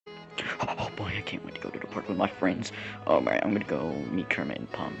can't wait to go to the park with my friends. Alright, I'm gonna go meet Kermit and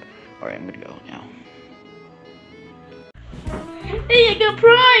Pump. Alright, I'm gonna go now. Hey, I got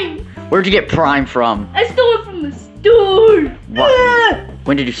Prime! Where'd you get Prime from? I stole it from the store! What?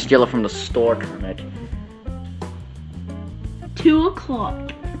 When did you steal it from the store, Kermit? 2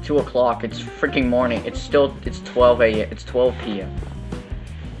 o'clock. 2 o'clock, it's freaking morning. It's 12 a.m. It's 12 p.m.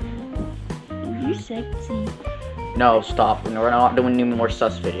 You're sexy. No, stop. We're not doing any more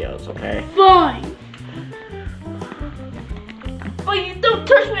sus videos, okay? Fine! Oh, you don't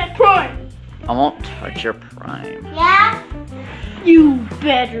touch my Prime! I won't touch your Prime. Yeah? You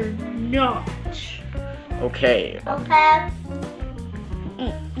better not. Okay. Okay.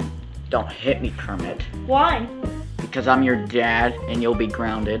 Don't hit me, Kermit. Why? Because I'm your dad and you'll be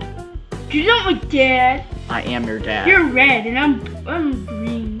grounded. You're not my dad. I am your dad. You're red and I'm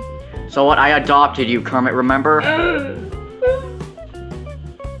green. So what? I adopted you, Kermit, remember?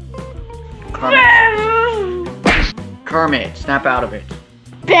 Kermit, snap out of it.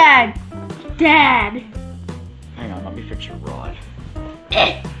 Bad dad. Hang on, let me fix your rod.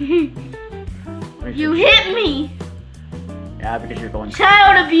 You hit me. Yeah, because you're going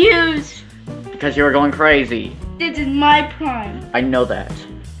Child abuse. Because you were going crazy. This is my Prime. I know that.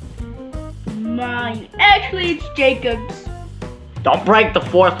 Mine. Actually, it's Jacob's. Don't break the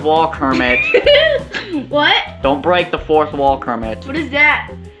fourth wall, Kermit. What? Don't break the fourth wall, Kermit. What is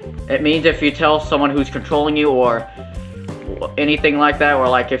that? It means if you tell someone who's controlling you or anything like that, or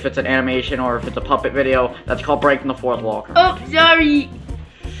like if it's an animation or if it's a puppet video, that's called breaking the fourth wall, Kermit. Oh, sorry.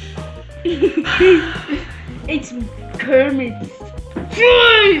 It's Kermit's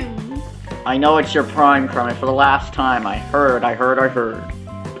Prime. I know it's your Prime, Kermit, for the last time. I heard.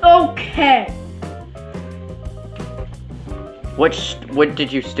 Okay. What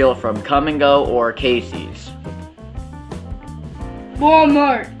did you steal from? Come and Go or Casey's?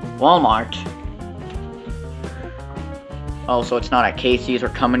 Walmart. Walmart. Oh, so it's not at Casey's or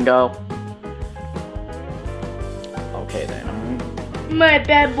Come and Go? Okay then. My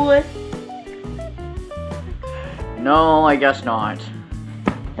bad boy. No, I guess not.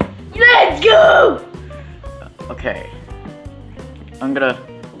 Let's go! Okay. I'm gonna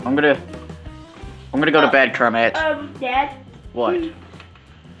go to bed, Kermit. Dad. What?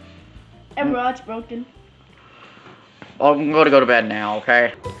 And rod's broken. I'm gonna go to bed now,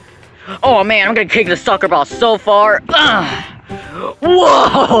 okay? Oh man, I'm gonna kick the soccer ball so far.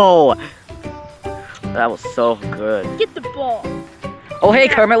 Whoa! That was so good. Get the ball. Oh hey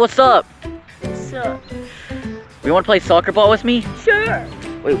Kermit, what's up? What's up? You wanna play soccer ball with me? Sure.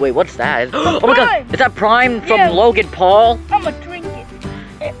 Wait, what's that? Oh my Prime. god, is that Prime from Yeah. Logan Paul? I'ma drink it.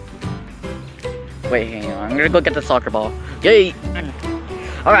 Wait, hang on, I'm gonna go get the soccer ball. Yay!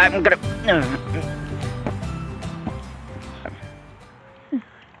 Alright, I'm gonna...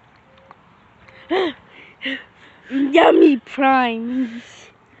 Yummy Primes.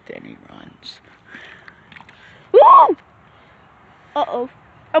 Then he runs. Woo! Uh-oh.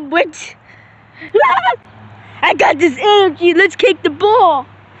 I'm wet. I got this energy. Let's kick the ball.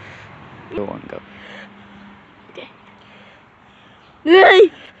 Go on, go.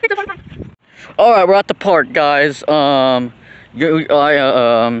 Hey. Alright, we're at the park, guys. I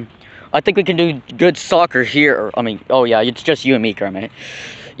think we can do good soccer here. I mean, oh yeah, it's just you and me, Kermit.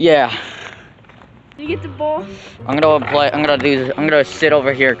 Yeah. You get the ball? I'm gonna sit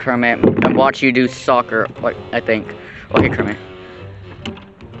over here, Kermit, and watch you do soccer, I think. Okay, Kermit.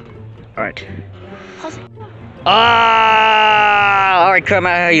 Alright. Alright,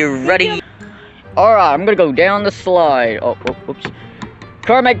 Kermit, are you ready? Alright, I'm gonna go down the slide. Oh, oops.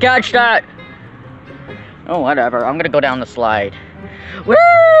 Kermit, catch that! Oh, whatever. I'm gonna go down the slide. Woo!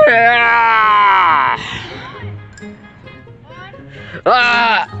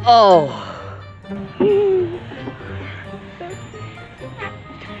 Oh!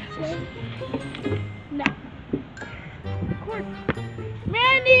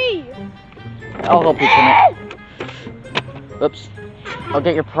 Mandy! I'll help you, Kermit. Oops. I'll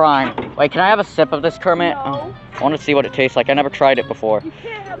get your Prime. Wait, can I have a sip of this, Kermit? No. Oh, I want to see what it tastes like. I never tried it before. You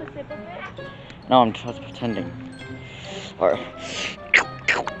can't have a sip of it. No, I'm just pretending. Alright.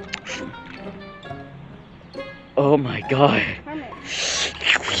 Oh my god. Man,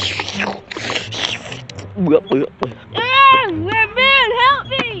 help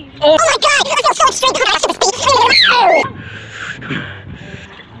me! Oh my god! I feel so extreme.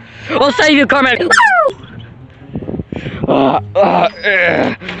 I'll save you, Kermit!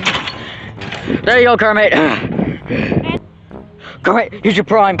 There you go, Kermit. Kermit, here's your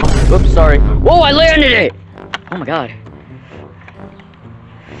Prime. Oops, sorry. Whoa, I landed it! Oh my god.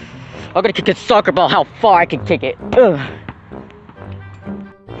 I'm gonna kick this soccer ball how far I can kick it.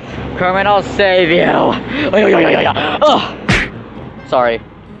 Kermit, I'll save you. Oh. Sorry.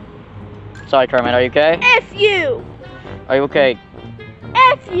 Sorry, Kermit, are you okay? F you! Are you okay?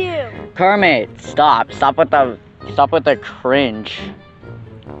 F you! Kermit, stop. Stop with the cringe.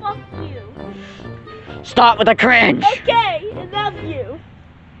 Fuck you. Stop with the cringe! Okay, I love you.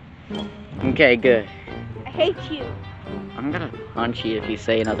 Okay, good. I hate you. I'm gonna punch you if you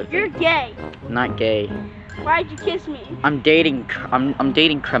say another You're thing. gay. I'm not gay. Why'd you kiss me? I'm dating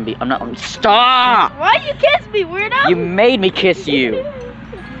Kremby. Stop! Why'd you kiss me, weirdo? You made me kiss you. You're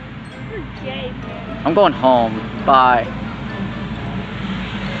gay, man. I'm going home. Bye.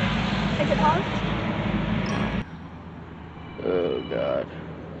 Take a pause. Oh, God. I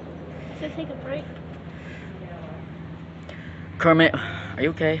said take a break. Kermit, are you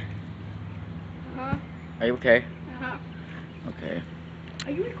okay? Uh-huh. Are you okay? Uh-huh. Okay.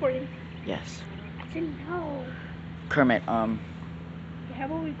 Are you recording? Yes. I said no. Kermit, Yeah, how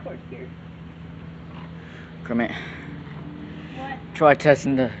about we record here? Kermit, What? try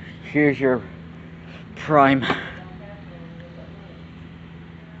testing the, here's your prime.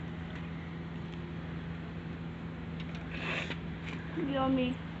 You on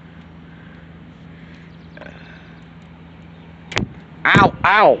me. Ow,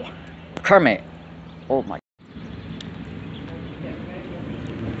 ow! Kermit. Oh my.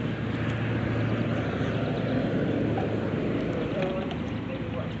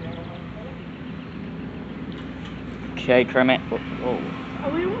 Okay, Kermit. Oh.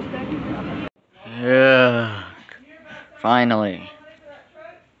 Are we almost done? Yeah. Finally.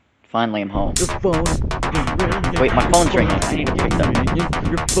 Finally, I'm home. Your phone is ringing. Wait, my phone's ringing. I need to pick that up.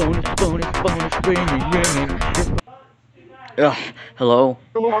 Your phone is ringing. Ugh. Hello?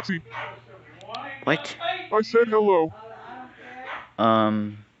 Hello, Hoxy. What? I said hello.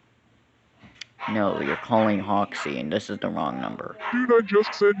 No, you're calling Hoxy, and this is the wrong number. Dude, I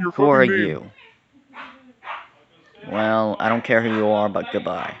just said your Who are fucking name. you? Well, I don't care who you are, but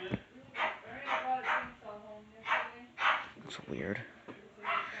goodbye. That's weird.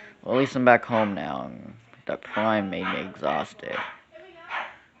 Well, at least I'm back home now. And that prime made me exhausted.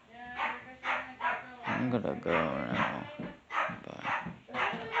 I'm gonna go now. Bye.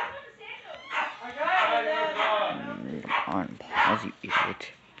 On pause, you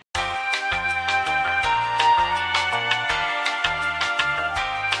idiot.